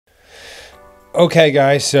Okay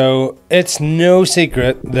guys, so it's no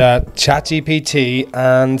secret that ChatGPT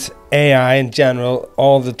and AI in general,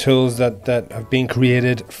 all the tools that have been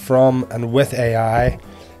created from and with AI,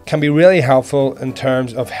 can be really helpful in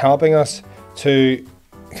terms of helping us to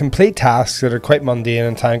complete tasks that are quite mundane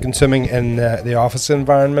and time consuming in the office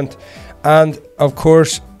environment. And of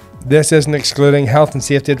course, this isn't excluding health and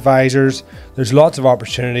safety advisors. There's lots of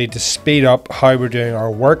opportunity to speed up how we're doing our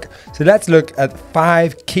work. So let's look at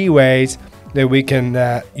 5 key ways that we can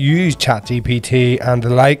use ChatGPT and the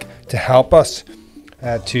like to help us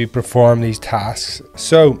to perform these tasks.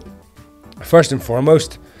 So first and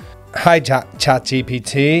foremost, hi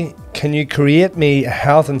ChatGPT, can you create me a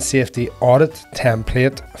health and safety audit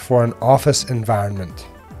template for an office environment?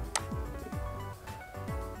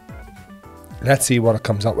 Let's see what it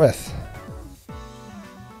comes up with.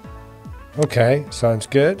 Okay, sounds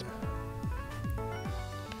good.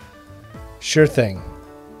 Sure thing.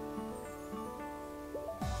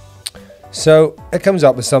 So it comes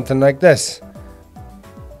up with something like this.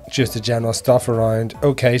 Just the general stuff around.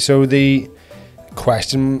 Okay, so the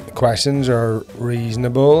questions are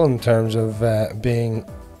reasonable in terms of being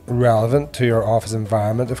relevant to your office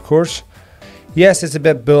environment, of course. Yes, it's a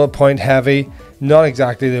bit bullet point heavy, not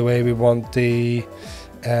exactly the way we want the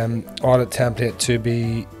audit template to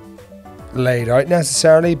be laid out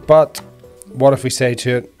necessarily, but what if we say to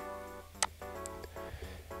it,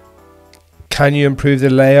 can you improve the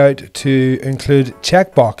layout to include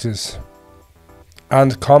checkboxes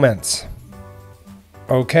and comments?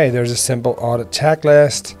 Okay, there's a simple audit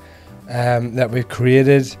checklist that we've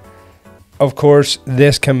created. Of course,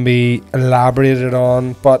 this can be elaborated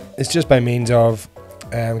on, but it's just by means of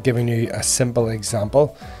giving you a simple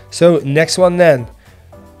example. So next one then.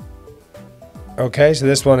 Okay, so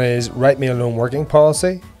this one is write me a lone working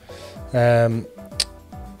policy. There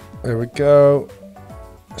we go.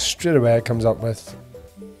 Straight away it comes up with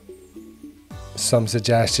some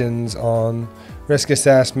suggestions on risk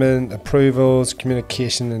assessment, approvals,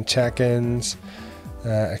 communication and check-ins,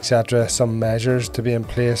 etc. Some measures to be in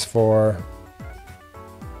place for...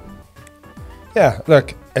 Yeah,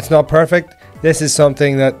 look, it's not perfect. This is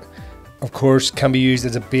something that, of course, can be used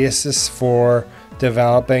as a basis for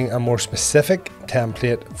developing a more specific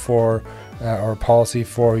template for or policy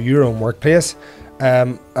for your own workplace.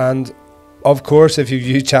 And of course, if you've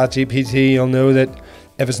used ChatGPT, you'll know that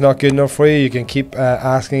if it's not good enough for you, you can keep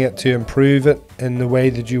asking it to improve it in the way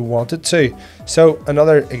that you want it to. So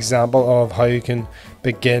another example of how you can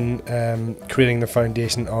begin creating the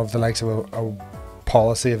foundation of the likes of a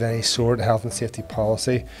policy of any sort, a health and safety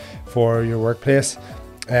policy for your workplace.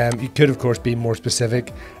 You could of course be more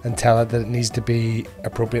specific and tell it that it needs to be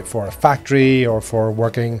appropriate for a factory or for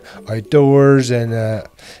working outdoors in a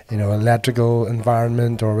electrical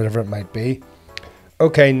environment or whatever it might be.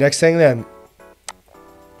 Okay, next thing then,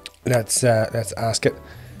 let's ask it,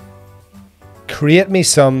 create me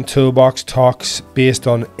some toolbox talks based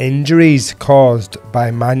on injuries caused by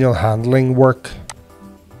manual handling work.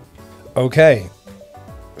 Okay,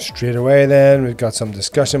 straight away then we've got some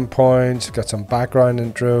discussion points, we've got some background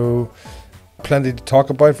intro, plenty to talk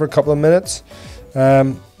about for a couple of minutes,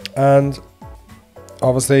 and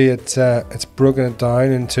obviously it's broken it down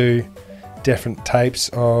into different types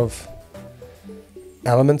of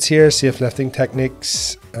elements here: safe lifting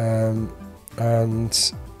techniques and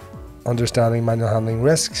understanding manual handling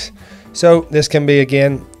risks. So this can be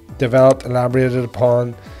again developed, elaborated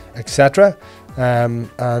upon, etc. And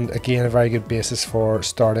again, a very good basis for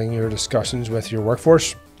starting your discussions with your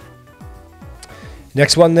workforce.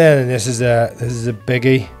 Next one then, and this is a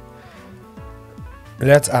biggie.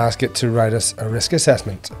 Let's ask it to write us a risk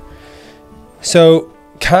assessment. So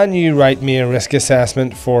can you write me a risk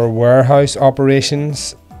assessment for warehouse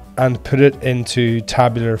operations and put it into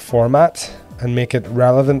tabular format and make it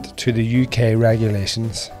relevant to the UK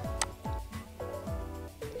regulations?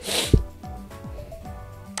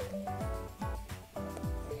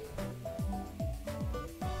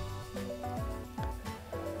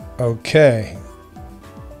 Okay,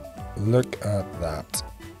 look at that.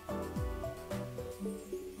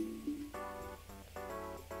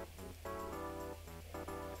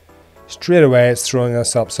 Straight away it's throwing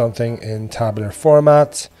us up something in tabular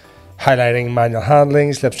format, highlighting manual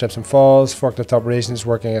handling, slip, trips and falls, forklift operations,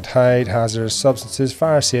 working at height, hazardous substances,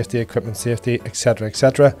 fire safety, equipment safety, etc,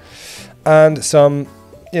 etc. And some,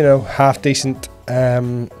 half decent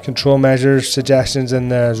control measures suggestions in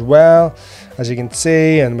there as well, as you can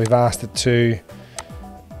see, and we've asked it to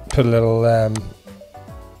put a little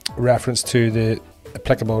reference to the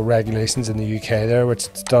applicable regulations in the UK there, which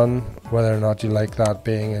it's done. Whether or not you like that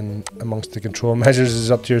being in amongst the control measures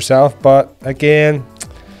is up to yourself, but again,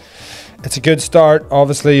 it's a good start.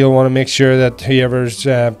 Obviously, you'll want to make sure that whoever's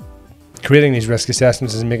creating these risk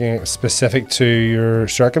assessments is making it specific to your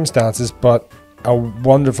circumstances, but a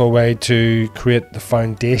wonderful way to create the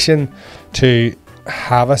foundation to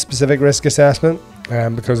have a specific risk assessment,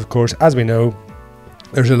 because of course, as we know,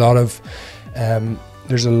 there's a lot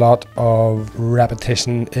of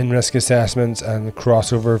repetition in risk assessments and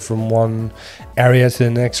crossover from one area to the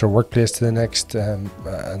next or workplace to the next, and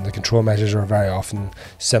the control measures are very often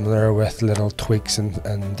similar with little tweaks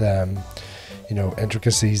and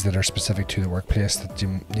intricacies that are specific to the workplace that you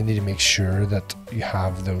need to make sure that you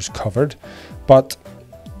have those covered. But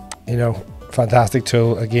fantastic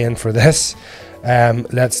tool again for this.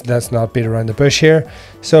 Let's not beat around the bush here.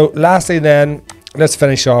 So lastly then, let's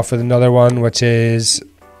finish off with another one, which is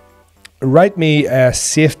write me a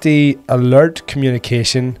safety alert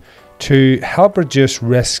communication to help reduce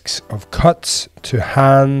risks of cuts to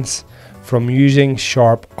hands from using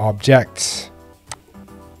sharp objects.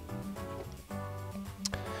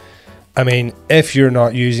 I mean, if you're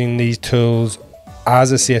not using these tools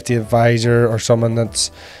as a safety advisor or someone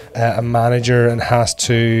that's a manager and has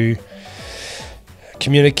to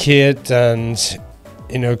communicate and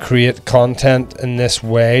create content in this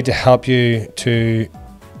way to help you to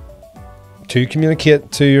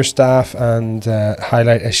communicate to your staff and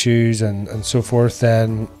highlight issues and so forth,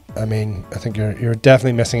 then I mean, I think you're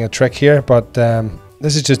definitely missing a trick here. But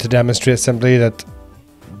this is just to demonstrate simply that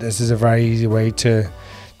this is a very easy way to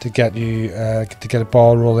get you to get a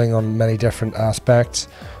ball rolling on many different aspects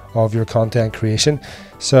of your content creation.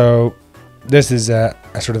 So this is a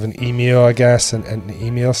sort of an email, I guess, an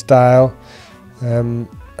email style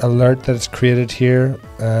alert that is created here.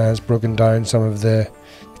 It's broken down some of the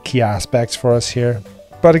key aspects for us here.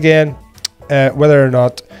 But again, whether or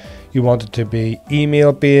not you want it to be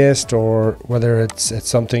email based or whether it's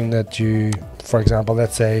something that you, for example,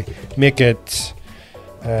 let's say make it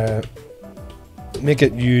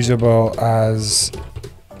usable as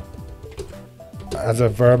a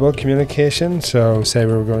verbal communication. So say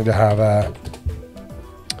we were going to have a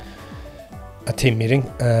team meeting,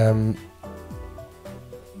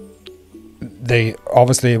 they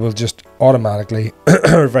obviously will just automatically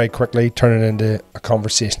or very quickly turn it into a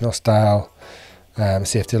conversational style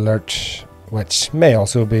safety alert, which may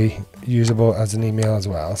also be usable as an email as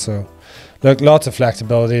well. So look, lots of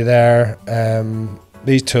flexibility there.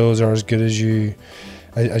 These tools are as good as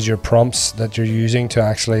your prompts that you're using to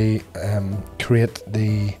actually create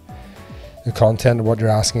the content of what you're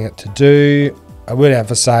asking it to do. I would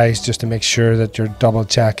emphasize just to make sure that you're double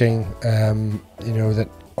checking, that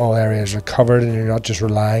all areas are covered and you're not just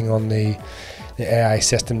relying on the AI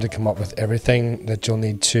system to come up with everything that you'll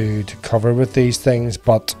need to cover with these things.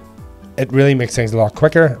 But it really makes things a lot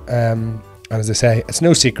quicker. And as I say, it's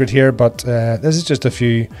no secret here, but this is just a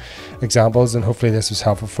few examples, and hopefully this was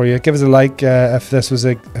helpful for you. Give us a like if this was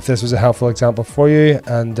a helpful example for you,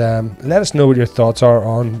 and let us know what your thoughts are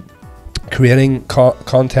on creating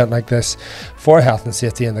content like this for health and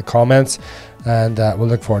safety in the comments, and we'll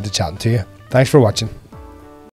look forward to chatting to you. Thanks for watching.